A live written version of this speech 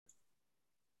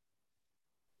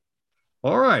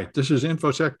All right, this is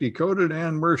InfoSec Decoded,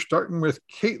 and we're starting with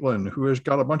Caitlin, who has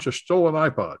got a bunch of stolen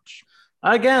iPods.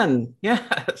 Again,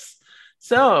 yes.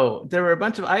 So there were a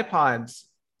bunch of iPods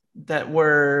that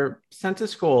were sent to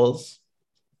schools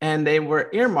and they were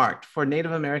earmarked for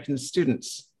Native American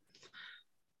students.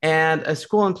 And a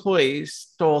school employee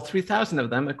stole 3,000 of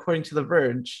them, according to The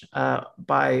Verge,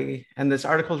 and this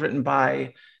article is written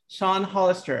by Sean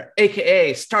Hollister,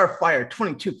 AKA Starfire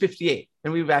 2258.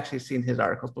 And we've actually seen his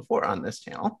articles before on this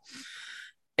channel.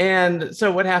 And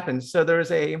so what happened? So there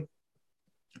was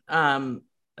um,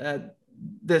 uh,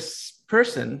 this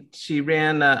person, she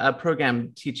ran a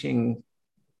program teaching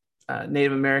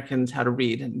Native Americans how to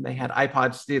read, and they had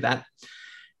iPods to do that.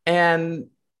 And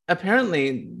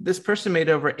apparently, this person made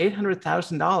over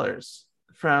 $800,000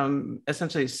 from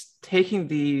essentially taking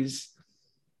these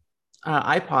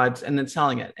iPods and then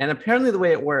selling it. And apparently, the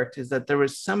way it worked is that there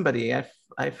was somebody,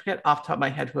 I forget off the top of my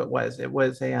head who it was. It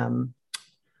was uh,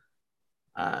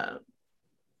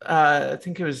 I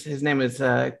think it was his name was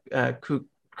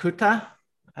Kuta.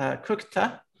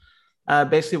 Kukta.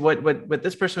 Basically, what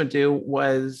this person would do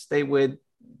was they would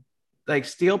like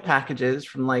steal packages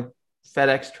from like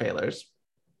FedEx trailers,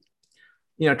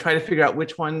 try to figure out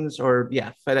which ones, or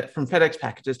yeah, from FedEx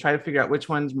packages, try to figure out which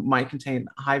ones might contain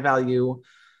high value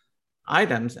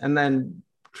items, and then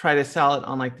try to sell it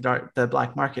on like the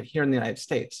black market here in the United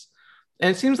States. And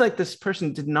it seems like this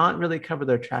person did not really cover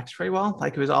their tracks very well.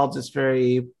 Like it was all just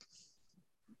very,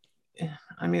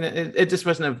 I mean, it just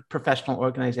wasn't a professional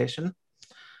organization.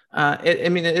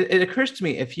 It occurs to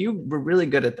me if you were really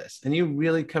good at this and you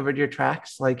really covered your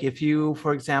tracks, like if you,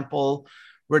 for example,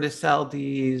 were to sell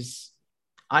these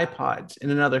iPods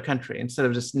in another country instead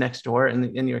of just next door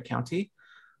in your county,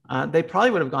 they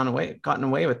probably would have gotten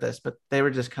away with this, but they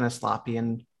were just kind of sloppy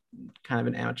and kind of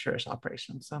an amateurish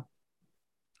operation. So,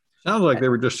 Sounds like they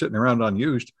were just sitting around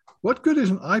unused. What good is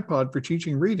an iPod for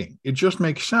teaching reading? It just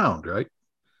makes sound, right?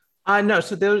 no,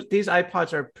 so these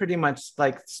iPods are pretty much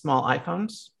like small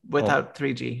iPhones Oh, without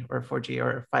 3G or 4G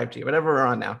or 5G, whatever we're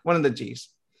on now, one of the Gs.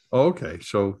 okay.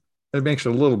 So it makes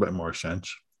a little bit more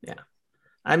sense. Yeah.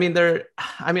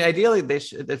 Ideally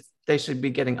they should be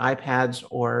getting iPads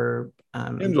or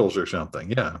Kindles or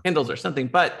something. Yeah. Kindles or something.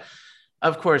 But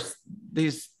of course,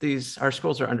 these our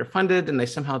schools are underfunded, and they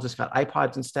somehow just got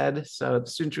iPods instead. So the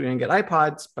students are going to get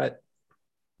iPods, but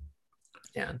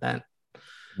yeah, that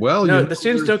Well, no, the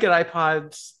students there's don't get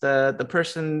iPods. The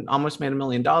person almost made $1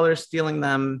 million stealing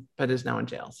them, but is now in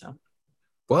jail. So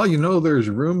there's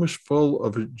rooms full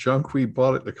of junk we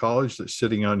bought at the college that's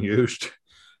sitting unused.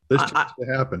 This I, tends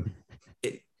to happen.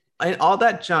 all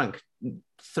that junk,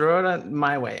 throw it on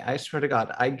my way. I swear to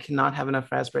God, I cannot have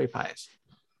enough Raspberry Pis.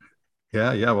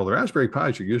 Yeah, yeah. Well, the Raspberry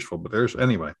Pis are useful, but there's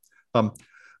anyway. Um,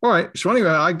 all right. So anyway,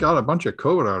 I got a bunch of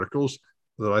COVID articles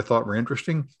that I thought were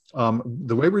interesting.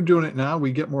 The way we're doing it now,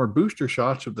 we get more booster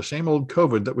shots of the same old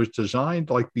COVID that was designed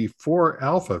like before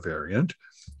Alpha variant.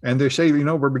 And they say,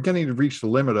 we're beginning to reach the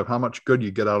limit of how much good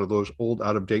you get out of those old,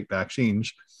 out of date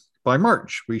vaccines. By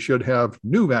March, we should have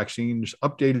new vaccines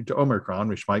updated to Omicron,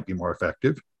 which might be more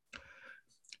effective.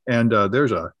 And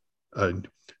there's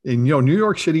New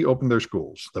York City opened their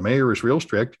schools. The mayor is real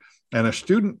strict, and a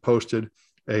student posted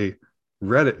a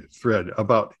Reddit thread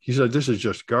about, he said, this is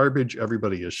just garbage.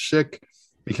 Everybody is sick.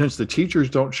 Because the teachers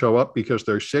don't show up because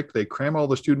they're sick, they cram all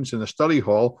the students in the study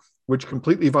hall, which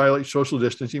completely violates social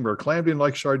distancing. We're clammed in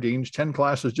like sardines, 10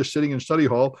 classes just sitting in study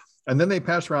hall. And then they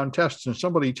pass around tests, and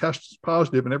somebody tests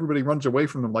positive, and everybody runs away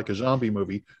from them like a zombie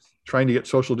movie, trying to get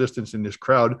social distance in this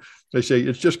crowd. They say,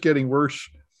 it's just getting worse.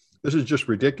 This is just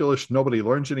ridiculous. Nobody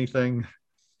learns anything.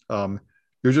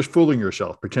 You're just fooling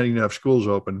yourself, pretending to have schools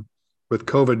open with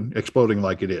COVID exploding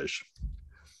like it is.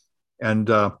 And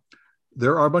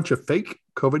there are a bunch of fake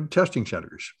COVID testing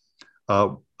centers.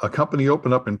 A company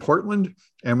opened up in Portland,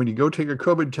 and when you go take a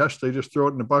COVID test, they just throw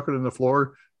it in a bucket on the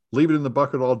floor, leave it in the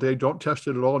bucket all day, don't test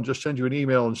it at all, and just send you an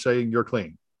email and saying you're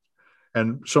clean.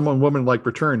 And woman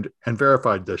returned and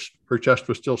verified this. Her test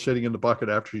was still sitting in the bucket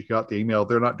after she got the email.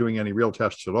 They're not doing any real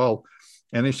tests at all.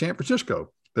 And in San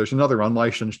Francisco, there's another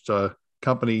unlicensed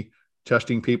company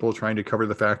testing people, trying to cover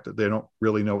the fact that they don't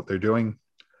really know what they're doing,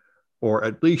 or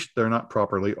at least they're not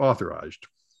properly authorized.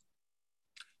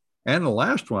 And the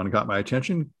last one got my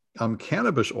attention.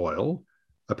 Cannabis oil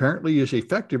apparently is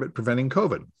effective at preventing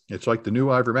COVID. It's like the new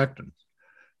ivermectin.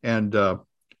 And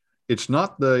it's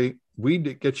not the weed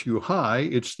that gets you high,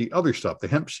 it's the other stuff, the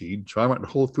hemp seed. So I went to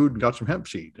Whole Foods and got some hemp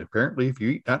seed. Apparently, if you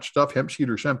eat that stuff, hemp seed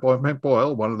or hemp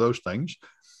oil, one of those things,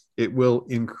 it will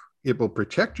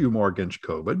protect you more against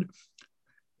COVID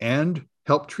and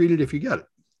help treat it if you get it,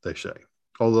 they say.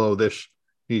 Although this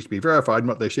needs to be verified. And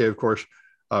what they say, of course,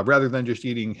 rather than just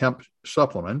eating hemp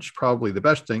supplements, probably the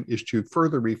best thing is to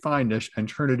further refine this and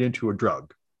turn it into a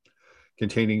drug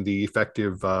containing the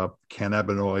effective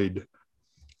cannabinoid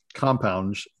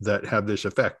compounds that have this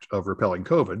effect of repelling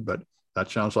COVID. But that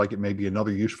sounds like it may be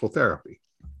another useful therapy.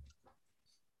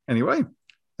 Anyway,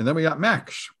 and then we got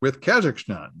Max with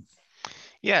Kazakhstan.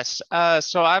 Yes.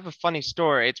 So I have a funny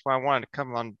story. It's why I wanted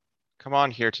to come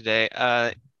on here today.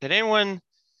 Has anyone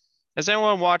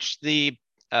watched the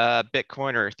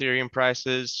Bitcoin or Ethereum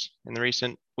prices in the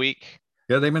recent week?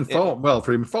 Yeah, they've been falling. Well,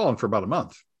 they've been falling for about a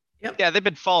month. Yep. Yeah, they've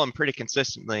been falling pretty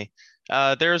consistently.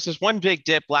 There was this one big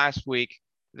dip last week.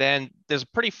 Then there's a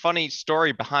pretty funny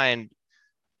story behind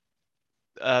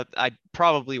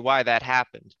probably why that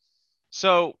happened.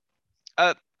 So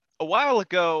a while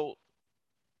ago,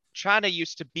 China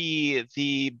used to be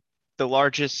the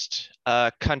largest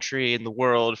country in the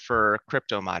world for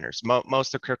crypto miners.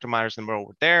 Most of the crypto miners in the world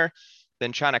were there.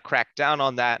 Then China cracked down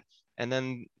on that, and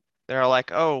then they're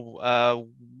like, "Oh,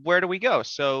 where do we go?"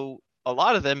 So a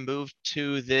lot of them moved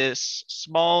to this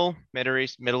small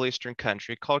Middle Eastern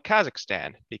country called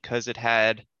Kazakhstan because it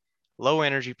had low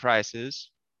energy prices,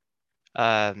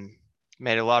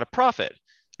 made a lot of profit.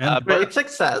 And great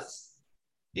success.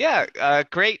 Yeah,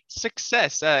 great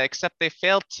success, except they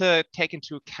failed to take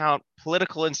into account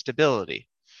political instability.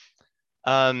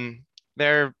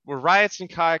 There were riots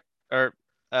or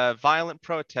violent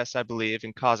protests, I believe,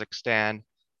 in Kazakhstan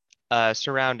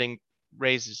surrounding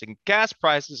raises in gas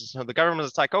prices. So the government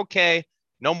was like, okay,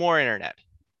 no more internet.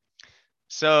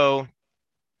 So,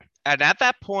 and at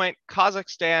that point,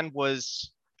 Kazakhstan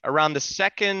was around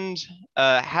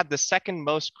had the second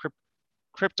most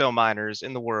crypto miners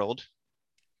in the world.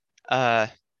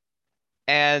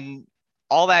 And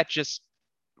all that just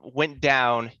went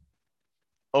down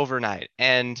overnight.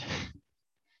 And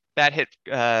that hit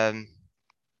Bitcoin,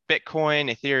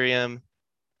 Ethereum,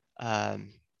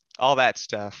 all that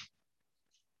stuff.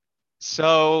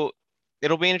 So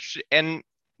it'll be interesting. And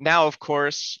now, of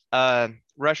course,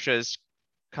 Russia is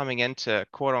coming in to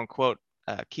quote unquote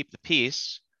keep the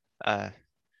peace.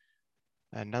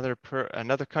 Another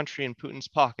country in Putin's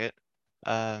pocket.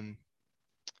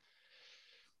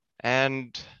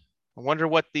 And I wonder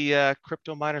what the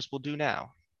crypto miners will do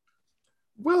now.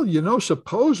 Well,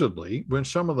 supposedly when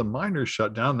some of the miners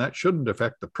shut down, that shouldn't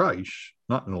affect the price,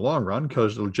 not in the long run,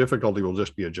 because the difficulty will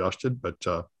just be adjusted.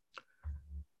 But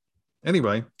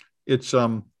anyway, it's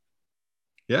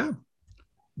yeah.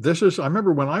 I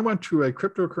remember when I went to a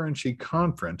cryptocurrency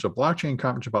conference, a blockchain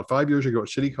conference about 5 years ago at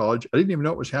City College. I didn't even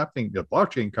know what was happening at the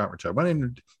blockchain conference. I went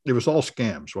in, it was all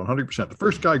scams, 100%. The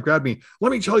first guy grabbed me,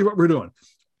 let me tell you what we're doing.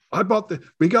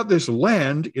 We got this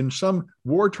land in some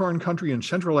war-torn country in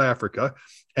Central Africa,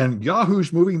 and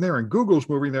Yahoo's moving there and Google's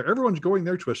moving there. Everyone's going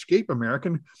there to escape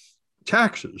American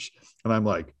taxes. And I'm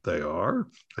like, they are?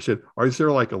 I said, are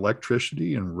there like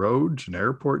electricity and roads and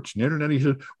airports and internet? He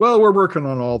said, well, we're working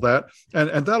on all that.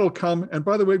 And that'll come. And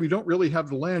by the way, we don't really have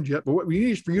the land yet, but what we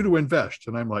need is for you to invest.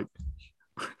 And I'm like,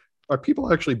 are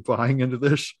people actually buying into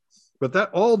this? But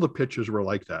all the pitches were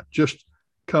like that, just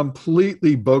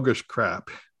completely bogus crap.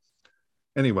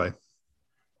 Anyway,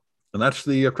 and that's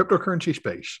the cryptocurrency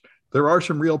space. There are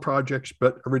some real projects,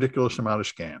 but a ridiculous amount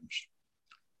of scams.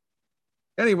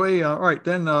 Anyway, all right,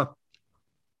 then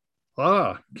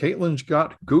Caitlin's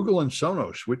got Google and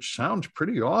Sonos, which sounds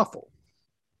pretty awful.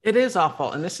 It is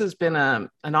awful. And this has been an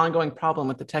ongoing problem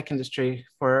with the tech industry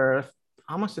for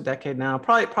almost a decade now,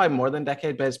 probably more than a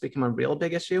decade, but it's become a real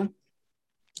big issue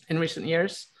in recent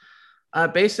years.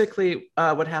 Basically,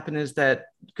 what happened is that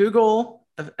Google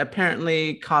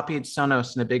apparently copied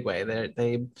Sonos in a big way.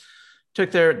 They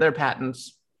took their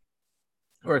patents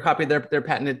or copied their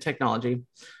patented technology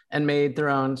and made their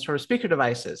own sort of speaker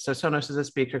devices. So Sonos is a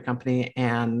speaker company,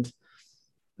 and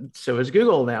so is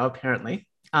Google now, apparently.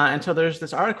 And so there's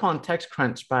this article on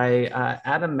TechCrunch by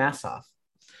Adam Massoff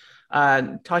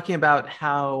talking about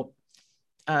how,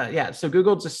 so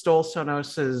Google just stole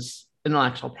Sonos's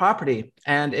intellectual property.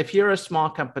 And if you're a small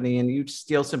company and you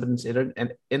steal someone's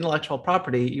intellectual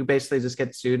property, you basically just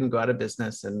get sued and go out of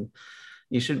business. And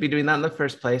you shouldn't be doing that in the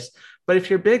first place. But if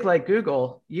you're big like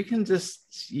Google, you can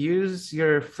just use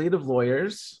your fleet of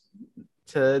lawyers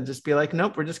to just be like,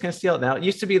 nope, we're just going to steal it now. It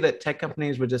used to be that tech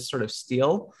companies would just sort of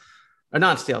steal, or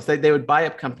not steal. So they would buy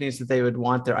up companies that they would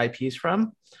want their IPs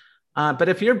from. But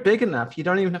if you're big enough, you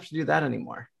don't even have to do that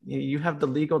anymore. You have the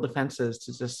legal defenses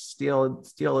to just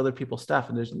steal other people's stuff,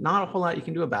 and there's not a whole lot you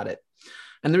can do about it.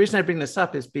 And the reason I bring this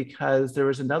up is because there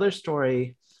was another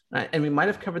story, and we might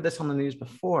have covered this on the news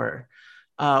before,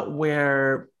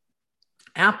 where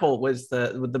Apple was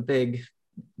the big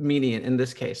median in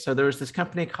this case. So there was this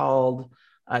company called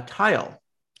Tile,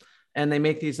 and they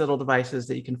make these little devices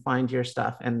that you can find your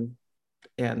stuff, and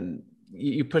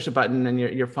you push a button and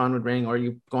your phone would ring, or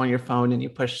you go on your phone and you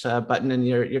push a button and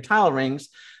your tile rings,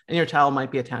 and your tile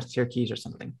might be attached to your keys or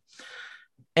something.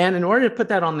 And in order to put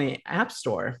that on the App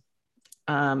Store,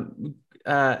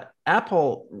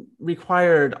 Apple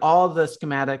required all the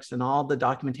schematics and all the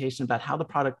documentation about how the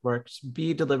product works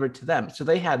be delivered to them. So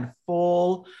they had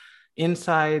full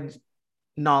inside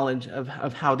knowledge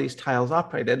of how these tiles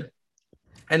operated.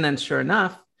 And then sure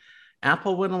enough,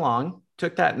 Apple went along,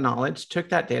 took that knowledge, took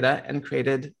that data, and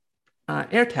created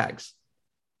AirTags.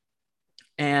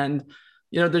 And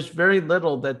there's very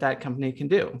little that company can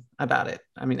do about it.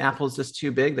 I mean, Apple's just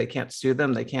too big. They can't sue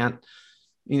them. They can't,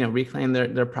 reclaim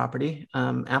their property.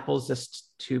 Apple's just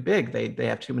too big. They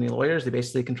have too many lawyers. They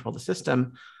basically control the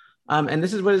system. And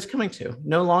this is what it's coming to.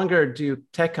 No longer do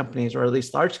tech companies, or at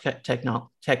least large tech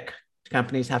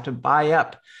companies, have to buy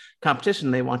up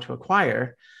competition they want to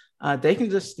acquire. They can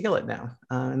just steal it now.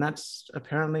 And that's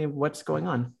apparently what's going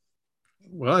on.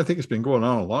 Well, I think it's been going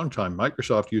on a long time.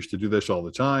 Microsoft used to do this all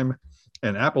the time,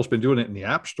 and Apple's been doing it in the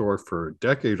App Store for a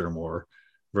decade or more,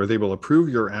 where they will approve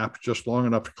your app just long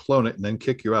enough to clone it and then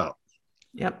kick you out.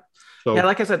 Yep. So, yeah,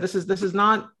 like I said, this is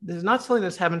not something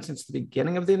that's happened since the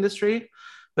beginning of the industry,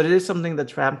 but it is something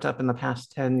that's ramped up in the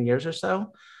past 10 years or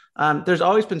so. There's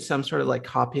always been some sort of like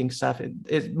copying stuff.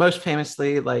 It most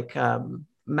famously, like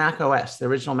Mac OS, the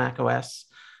original Mac OS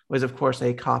was, of course,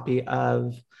 a copy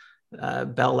of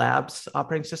Bell Labs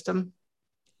operating system,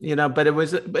 but it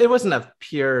wasn't a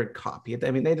pure copy.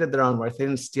 I mean, they did their own work. They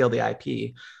didn't steal the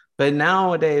IP. But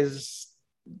nowadays,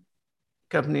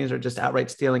 companies are just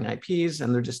outright stealing IPs,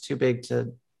 and they're just too big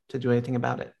to do anything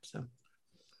about it. So,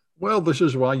 well, this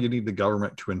is why you need the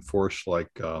government to enforce like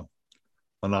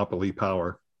monopoly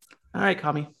power. All right,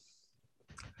 Kami.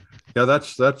 Yeah,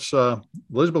 that's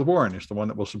Elizabeth Warren is the one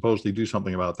that will supposedly do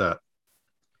something about that.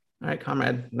 All right,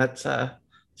 comrade. Let's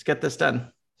get this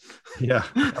done. Yeah,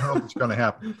 I don't know if it's going to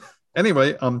happen.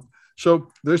 Anyway, so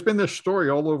there's been this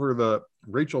story all over the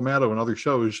Rachel Maddow and other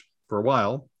shows for a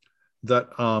while that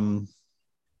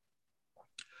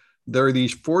there are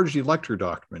these forged elector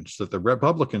documents that the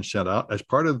Republicans sent out as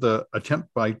part of the attempt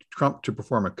by Trump to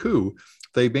perform a coup.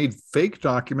 They made fake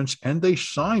documents and they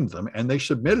signed them and they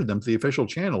submitted them to the official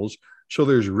channels. So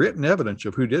there's written evidence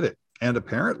of who did it. And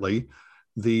apparently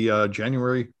the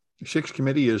January 6th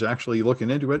committee is actually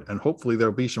looking into it, and hopefully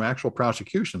there'll be some actual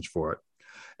prosecutions for it.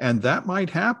 And that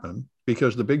might happen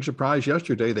because the big surprise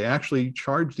yesterday, they actually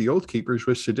charged the Oath Keepers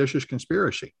with seditious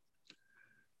conspiracy.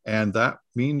 And that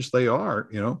means they are,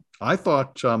 I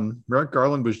thought Merrick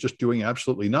Garland was just doing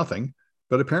absolutely nothing,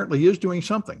 but apparently he is doing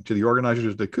something to the organizers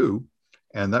of the coup,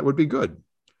 and that would be good.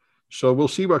 So we'll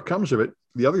see what comes of it.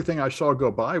 The other thing I saw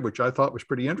go by, which I thought was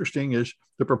pretty interesting, is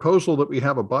the proposal that we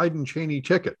have a Biden-Cheney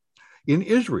ticket. In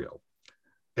Israel,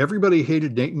 everybody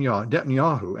hated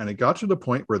Netanyahu, and it got to the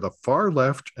point where the far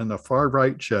left and the far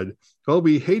right said, well,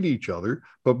 we hate each other,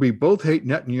 but we both hate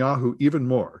Netanyahu even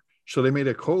more. So they made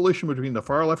a coalition between the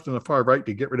far left and the far right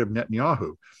to get rid of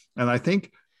Netanyahu. And I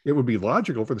think it would be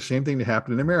logical for the same thing to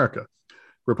happen in America.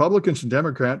 Republicans and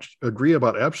Democrats agree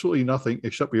about absolutely nothing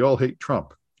except we all hate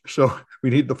Trump. So we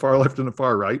need the far left and the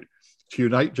far right to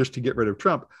unite just to get rid of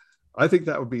Trump. I think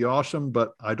that would be awesome,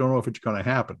 but I don't know if it's going to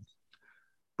happen.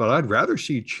 But I'd rather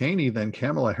see Cheney than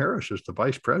Kamala Harris as the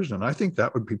vice president. I think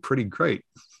that would be pretty great.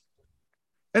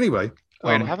 Anyway.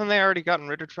 Wait, haven't they already gotten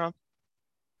rid of Trump?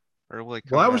 Or will he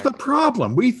come Well, that back? was the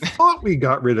problem. We thought we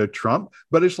got rid of Trump,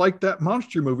 but it's like that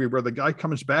monster movie where the guy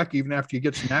comes back even after he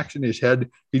gets an axe in his head.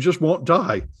 He just won't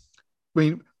die. I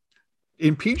mean,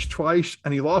 impeached twice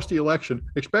and he lost the election,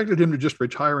 expected him to just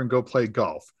retire and go play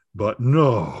golf. But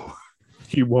no,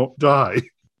 he won't die.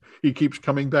 He keeps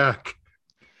coming back.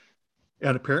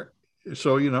 And apparently,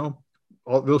 so,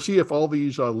 we'll see if all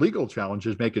these legal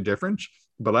challenges make a difference,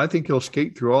 but I think he'll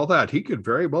skate through all that. He could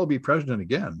very well be president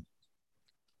again.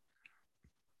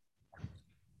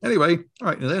 Anyway, all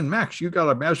right. And then, Max, you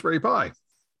got a Raspberry Pi.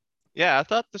 Yeah, I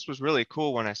thought this was really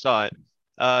cool when I saw it.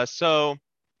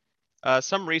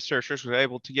 Some researchers were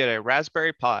able to get a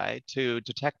Raspberry Pi to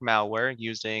detect malware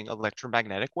using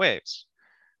electromagnetic waves.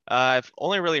 I've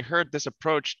only really heard this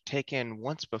approach taken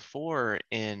once before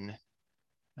in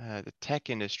the tech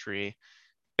industry.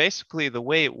 Basically, the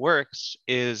way it works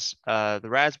is the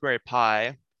Raspberry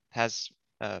Pi has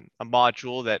a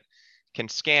module that can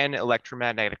scan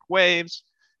electromagnetic waves.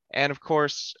 And of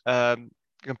course,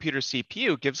 computer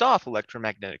CPU gives off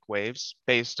electromagnetic waves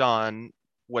based on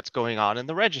what's going on in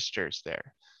the registers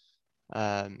there.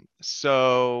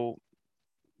 So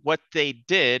what they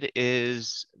did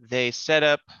is it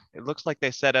looks like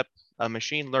they set up a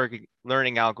machine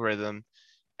learning algorithm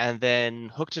and then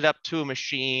hooked it up to a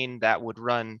machine that would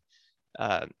run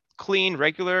clean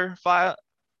regular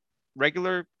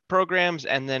programs,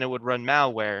 and then it would run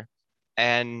malware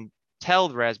and tell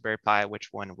the Raspberry Pi which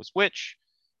one was which.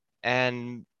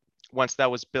 And once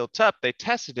that was built up, they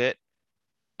tested it,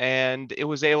 and it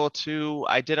was able to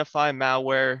identify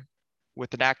malware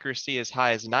with an accuracy as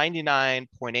high as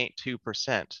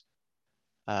 99.82%.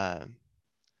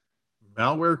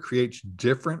 Malware creates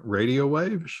different radio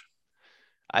waves?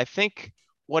 I think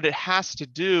what it has to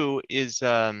do is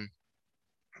it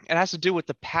has to do with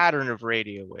the pattern of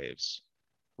radio waves.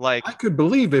 Like, I could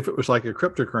believe if it was like a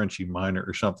cryptocurrency miner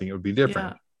or something, it would be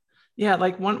different. Yeah,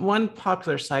 like one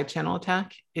popular side channel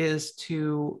attack is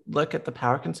to look at the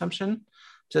power consumption,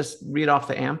 just read off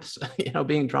the amps,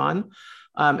 being drawn.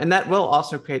 And that will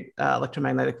also create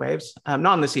electromagnetic waves, not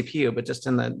on the CPU, but just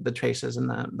in the traces and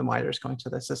the wires going to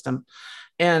the system.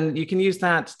 And you can use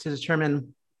that to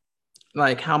determine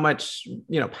like how much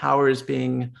power is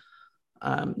being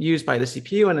used by the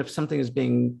CPU. And if something is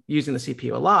using the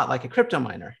CPU a lot, like a crypto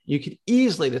miner, you could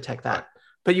easily detect that.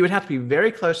 But you would have to be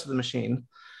very close to the machine.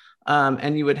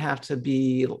 And you would have to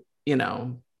be, it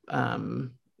would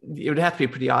have to be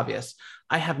pretty obvious.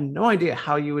 I have no idea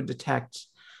how you would detect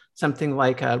something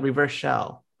like a reverse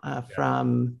shell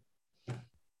from.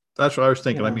 That's what I was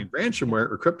thinking. I mean,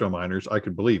 ransomware or crypto miners, I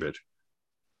could believe it.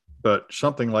 But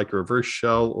something like a reverse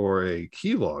shell or a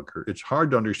keylogger, it's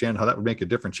hard to understand how that would make a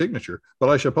different signature. But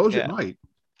I suppose it might.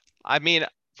 I mean,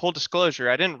 full disclosure,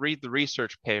 I didn't read the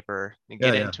research paper and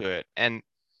get into it.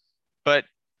 But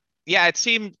yeah, it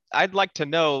seemed, I'd like to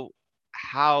know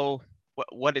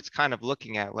what it's kind of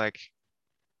looking at. Like,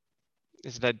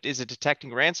 is it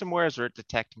detecting ransomwares, or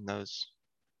detecting those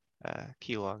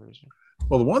keyloggers?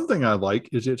 Well, the one thing I like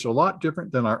is it's a lot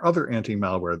different than our other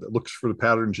anti-malware that looks for the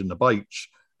patterns in the bytes.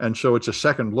 And so it's a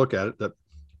second look at it that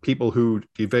people who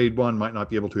evade one might not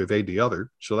be able to evade the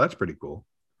other. So that's pretty cool.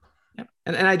 Yeah.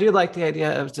 And I do like the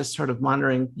idea of just sort of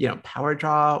monitoring, power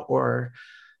draw, or,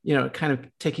 kind of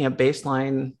taking a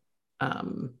baseline,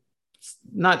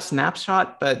 not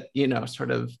snapshot, but,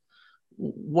 sort of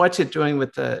what's it doing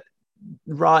with the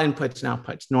raw inputs and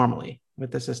outputs normally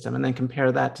with the system, and then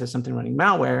compare that to something running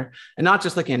malware, and not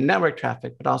just looking at network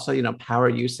traffic, but also, power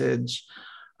usage,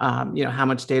 how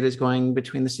much data is going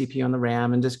between the CPU and the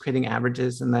RAM, and just creating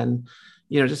averages, and then,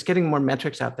 just getting more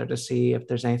metrics out there to see if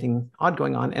there's anything odd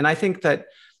going on. And I think that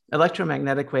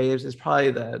electromagnetic waves is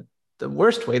probably the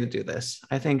worst way to do this.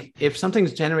 I think if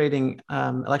something's generating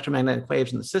electromagnetic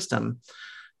waves in the system,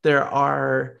 there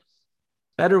are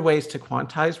better ways to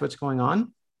quantize what's going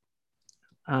on.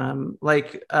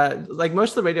 Like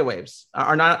most of the radio waves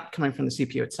are not coming from the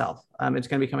CPU itself. It's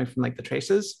going to be coming from like the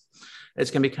traces.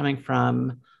 It's going to be coming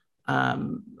from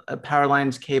power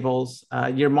lines, cables.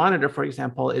 Your monitor, for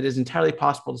example, it is entirely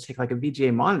possible to take like a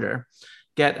VGA monitor,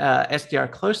 get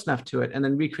SDR close enough to it, and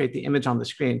then recreate the image on the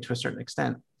screen to a certain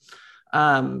extent.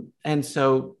 And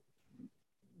so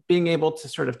being able to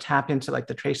sort of tap into like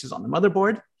the traces on the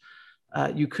motherboard,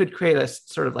 you could create a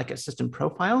sort of like a system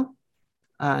profile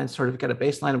and sort of get a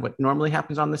baseline of what normally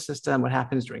happens on the system, what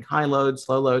happens during high loads,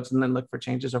 slow loads, and then look for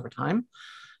changes over time,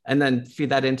 and then feed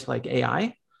that into like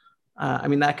AI. I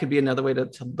mean, that could be another way to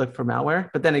look for malware.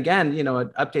 But then again, an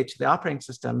update to the operating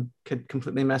system could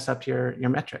completely mess up your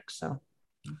metrics. So,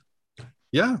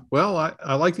 yeah, well,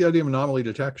 I like the idea of anomaly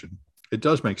detection. It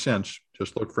does make sense.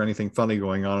 Just look for anything funny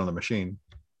going on the machine.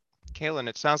 Kalen,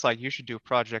 it sounds like you should do a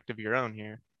project of your own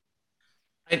here.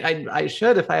 I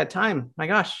should if I had time. My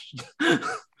gosh. Well,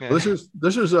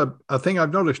 this is a thing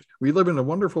I've noticed. We live in a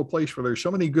wonderful place where there's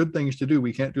so many good things to do.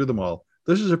 We can't do them all.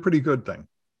 This is a pretty good thing.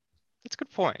 That's a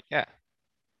good point. Yeah.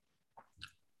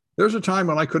 There's a time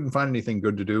when I couldn't find anything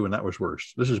good to do, and that was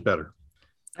worse. This is better.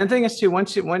 And the thing is too,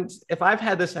 once if I've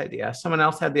had this idea, someone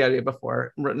else had the idea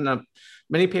before, written up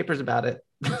many papers about it.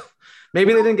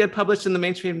 Maybe they didn't get published in the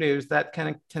mainstream news. That kind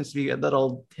of tends to be a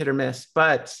little hit or miss,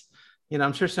 but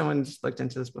I'm sure someone's looked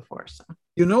into this before. So,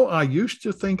 I used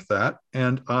to think that,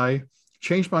 and I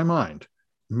changed my mind.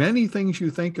 Many things you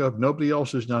think of, nobody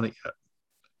else has done it yet.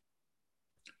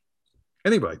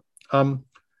 Anyway,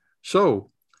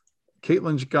 so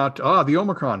Caitlin's got the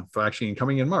Omicron vaccine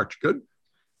coming in March. Good.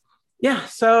 Yeah.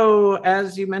 So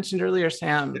as you mentioned earlier,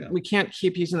 Sam, we can't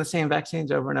keep using the same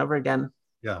vaccines over and over again.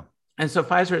 Yeah. And so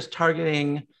Pfizer is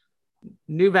targeting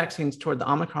new vaccines toward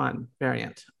the Omicron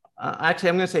variant. Actually,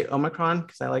 I'm going to say Omicron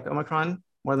because I like Omicron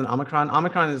more than Omicron.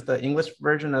 Omicron is the English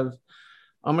version of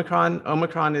Omicron.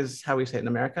 Omicron is how we say it in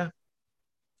America.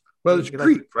 Well, it's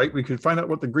Greek, right? We could find out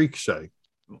what the Greeks say.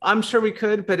 I'm sure we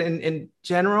could, but in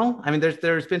general, I mean,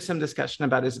 there's been some discussion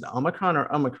about is it Omicron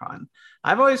or Omicron.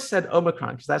 I've always said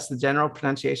Omicron because that's the general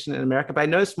pronunciation in America. But I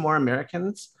noticed more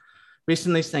Americans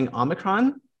recently saying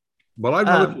Omicron. Well, I've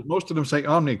noticed that most of them say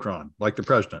Omicron, like the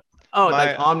president. Oh,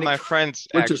 like Omicron. My friends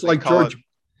which is like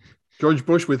George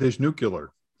Bush with his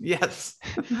nuclear. Yes.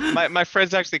 my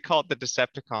friends actually call it the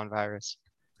Decepticon virus.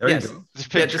 There you go.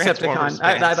 Yeah, Decepticon.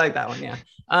 I like that one. Yeah.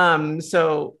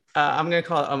 So I'm going to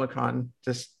call it Omicron.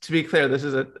 Just to be clear, this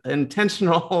is an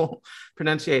intentional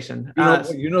pronunciation.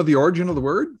 You know the origin of the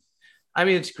word? I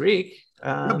mean, it's Greek.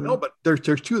 No, but there's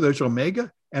two. There's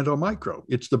Omega and Omicron.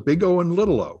 It's the big O and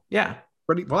little O. Yeah.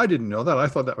 Well, I didn't know that. I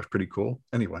thought that was pretty cool.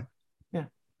 Anyway. Yeah.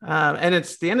 And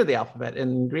it's the end of the alphabet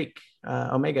in Greek.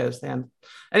 Omega is the end.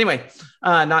 Anyway,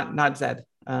 not Z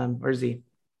or Z.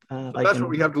 So that's what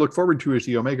we have to look forward to is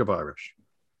the Omega virus.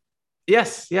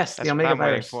 Yes, that's the Omega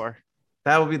virus. For.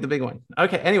 That will be the big one.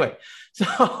 Okay, anyway.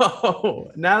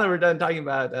 So now that we're done talking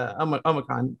about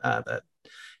Omicron, the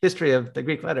history of the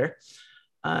Greek letter,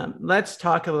 let's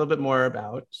talk a little bit more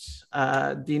about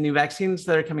the new vaccines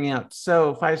that are coming out.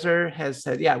 So Pfizer has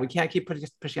said, yeah, we can't keep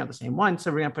pushing out the same one,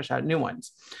 so we're going to push out new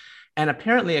ones. And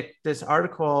apparently this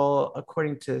article,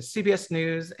 according to CBS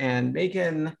News and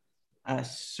Megan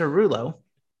Cerullo,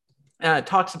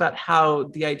 talks about how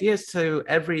the idea is to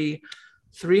every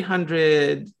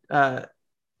 300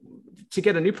 to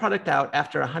get a new product out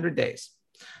after 100 days.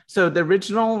 So the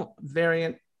original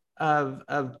variant of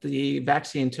the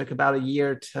vaccine took about a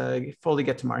year to fully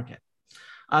get to market.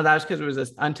 That was because it was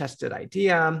an untested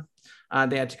idea.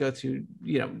 They had to go through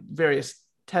various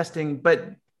testing,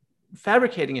 but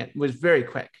fabricating it was very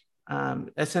quick.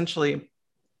 Essentially,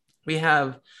 we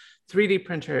have 3D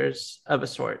printers of a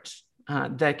sort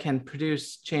that can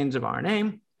produce chains of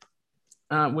RNA,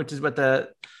 which is what the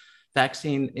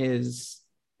vaccine is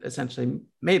essentially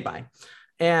made by.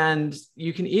 And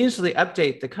you can easily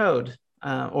update the code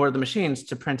or the machines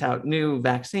to print out new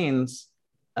vaccines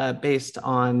based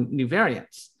on new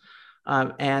variants.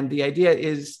 And the idea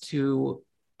is to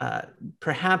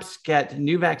perhaps get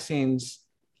new vaccines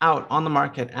out on the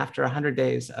market after 100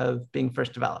 days of being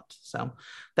first developed. So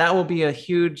that will be a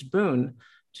huge boon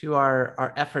to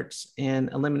our efforts in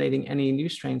eliminating any new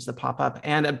strains that pop up,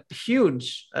 and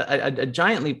a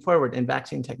giant leap forward in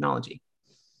vaccine technology.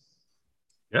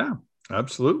 Yeah,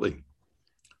 absolutely.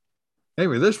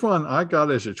 Anyway, this one I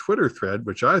got as a Twitter thread,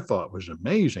 which I thought was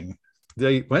amazing.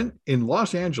 They went in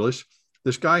Los Angeles.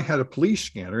 This guy had a police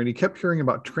scanner and he kept hearing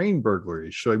about train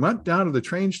burglaries. So he went down to the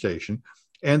train station,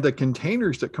 and the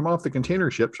containers that come off the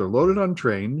container ships are loaded on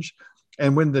trains.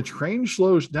 And when the train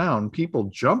slows down, people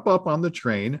jump up on the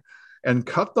train and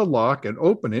cut the lock and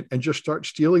open it and just start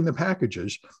stealing the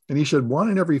packages. And he said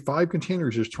 1 in every 5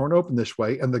 containers is torn open this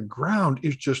way. And the ground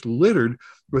is just littered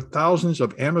with thousands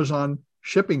of Amazon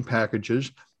shipping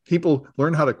packages. People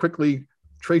learn how to quickly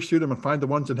trace through them and find the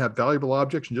ones that have valuable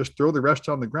objects and just throw the rest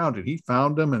on the ground. And he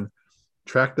found them and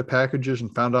tracked the packages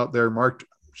and found out they're marked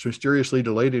mysteriously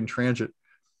delayed in transit.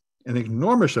 An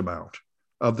enormous amount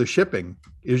of the shipping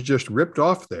is just ripped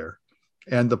off there.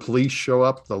 And the police show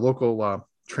up, the local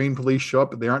train police show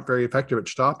up, but they aren't very effective at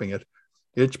stopping it.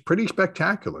 It's pretty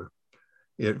spectacular.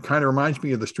 It kind of reminds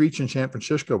me of the streets in San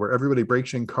Francisco where everybody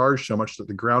breaks in cars so much that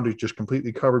the ground is just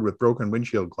completely covered with broken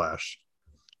windshield glass.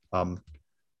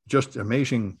 Just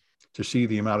amazing to see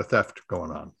the amount of theft going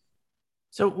on.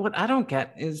 So what I don't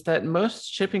get is that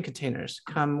most shipping containers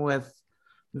come with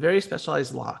very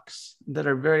specialized locks that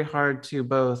are very hard to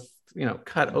both,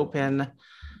 cut open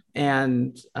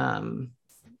and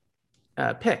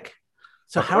pick.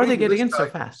 So how are they getting in so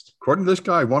fast? According to this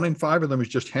guy, 1 in 5 of them is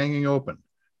just hanging open.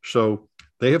 So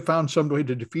they have found some way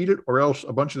to defeat it, or else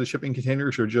a bunch of the shipping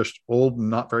containers are just old and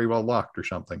not very well locked or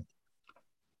something.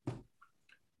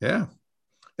 Yeah.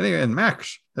 Anyway, and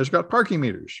Max has got parking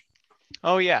meters.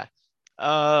 Oh, yeah.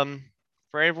 For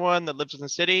everyone that lives in the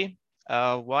city,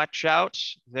 watch out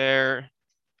there.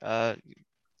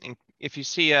 If you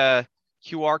see a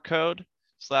QR code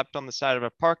slapped on the side of a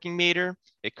parking meter,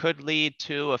 it could lead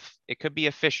to it could be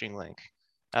a phishing link.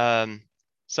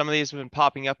 Some of these have been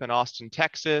popping up in Austin,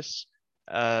 Texas.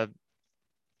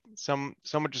 Someone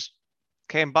just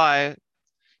came by,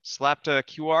 slapped a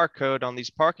QR code on these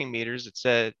parking meters. It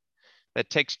said that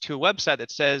takes to a website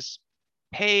that says,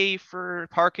 "Pay for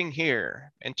parking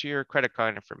here. Enter your credit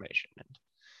card information." And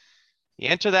you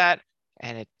enter that,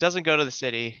 and it doesn't go to the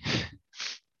city.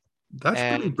 That's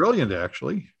pretty brilliant,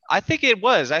 actually. I think it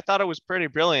was. I thought it was pretty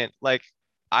brilliant. Like,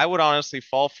 I would honestly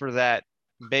fall for that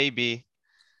baby.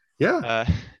 Yeah.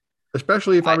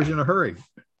 Especially if I was in a hurry.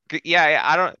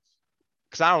 Yeah,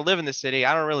 because I don't live in the city.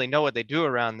 I don't really know what they do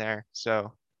around there.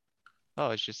 So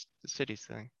Oh, it's just the city's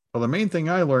thing. Well, the main thing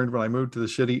I learned when I moved to the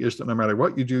city is that no matter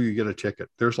what you do, you get a ticket.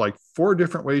 There's like 4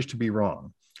 different ways to be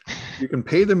wrong. You can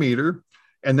pay the meter,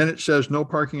 and then it says no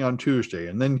parking on Tuesday,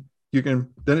 and then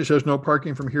it says no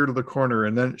parking from here to the corner,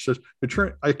 and then it says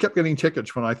I kept getting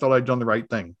tickets when I thought I'd done the right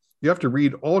thing. You have to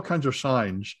read all kinds of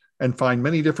signs and find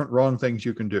many different wrong things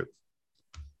you can do.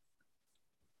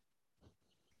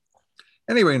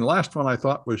 Anyway, and the last one I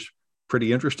thought was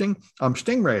pretty interesting.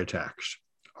 Stingray attacks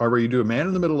are where you do a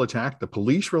man-in-the-middle attack. The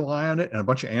police rely on it, and a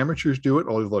bunch of amateurs do it,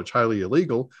 although it's highly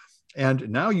illegal. And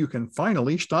now you can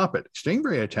finally stop it.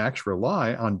 Stingray attacks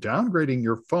rely on downgrading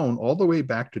your phone all the way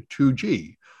back to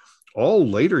 2G. All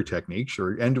later techniques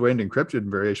are end-to-end encrypted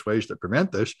in various ways that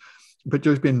prevent this, but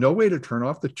there's been no way to turn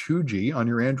off the 2G on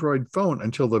your Android phone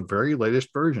until the very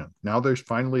latest version. Now there's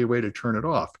finally a way to turn it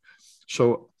off.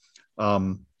 So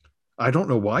I don't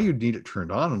know why you'd need it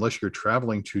turned on unless you're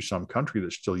traveling to some country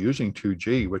that's still using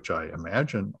 2G, which I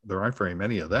imagine there aren't very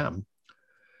many of them.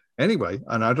 Anyway,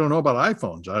 and I don't know about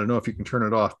iPhones. I don't know if you can turn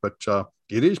it off, but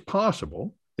it is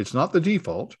possible. It's not the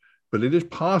default, but it is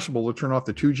possible to turn off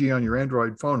the 2G on your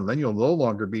Android phone, and then you'll no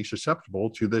longer be susceptible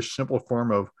to this simple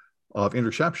form of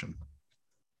interception.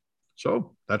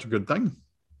 So that's a good thing.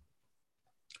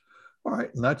 All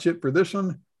right, and that's it for this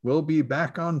one. We'll be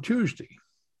back on Tuesday.